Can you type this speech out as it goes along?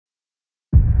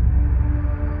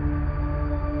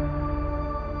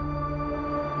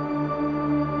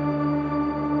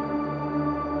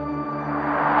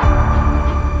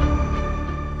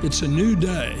It's a new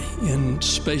day in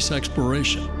space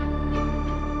exploration.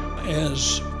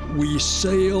 As we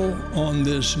sail on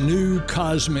this new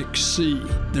cosmic sea,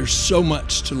 there's so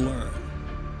much to learn.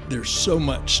 There's so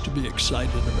much to be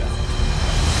excited about.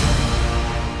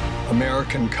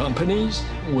 American companies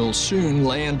will soon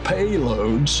land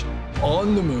payloads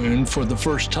on the moon for the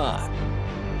first time.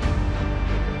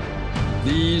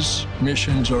 These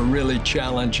missions are really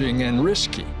challenging and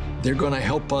risky. They're going to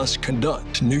help us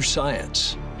conduct new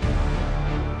science.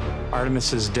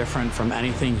 Artemis is different from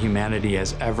anything humanity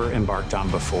has ever embarked on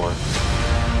before.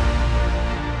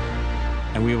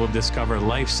 And we will discover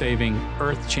life-saving,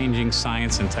 earth-changing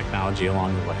science and technology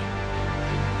along the way.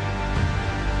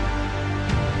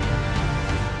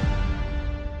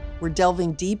 We're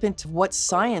delving deep into what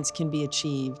science can be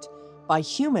achieved by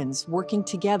humans working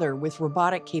together with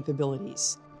robotic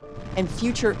capabilities and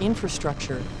future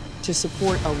infrastructure to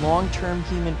support a long-term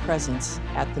human presence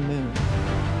at the moon.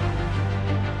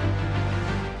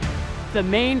 The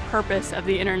main purpose of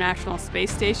the International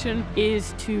Space Station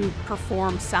is to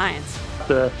perform science.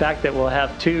 The fact that we'll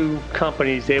have two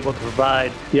companies able to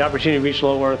provide the opportunity to reach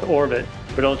low Earth orbit,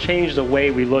 but it'll change the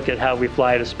way we look at how we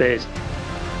fly to space.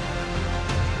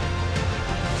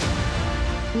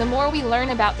 The more we learn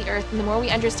about the Earth and the more we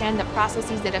understand the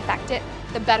processes that affect it,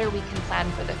 the better we can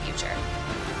plan for the future.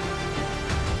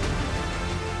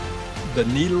 The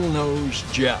needle-nose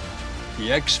jet,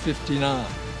 the X-59,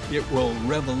 it will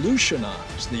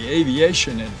revolutionize the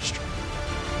aviation industry.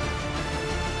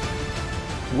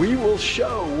 We will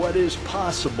show what is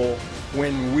possible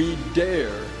when we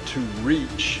dare to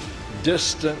reach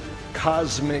distant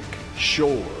cosmic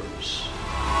shores.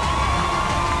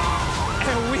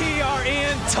 And we are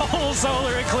in total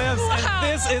solar eclipse, and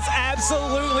this is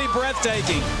absolutely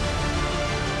breathtaking.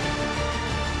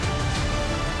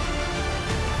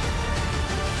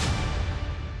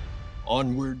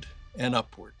 Onward and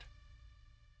upward.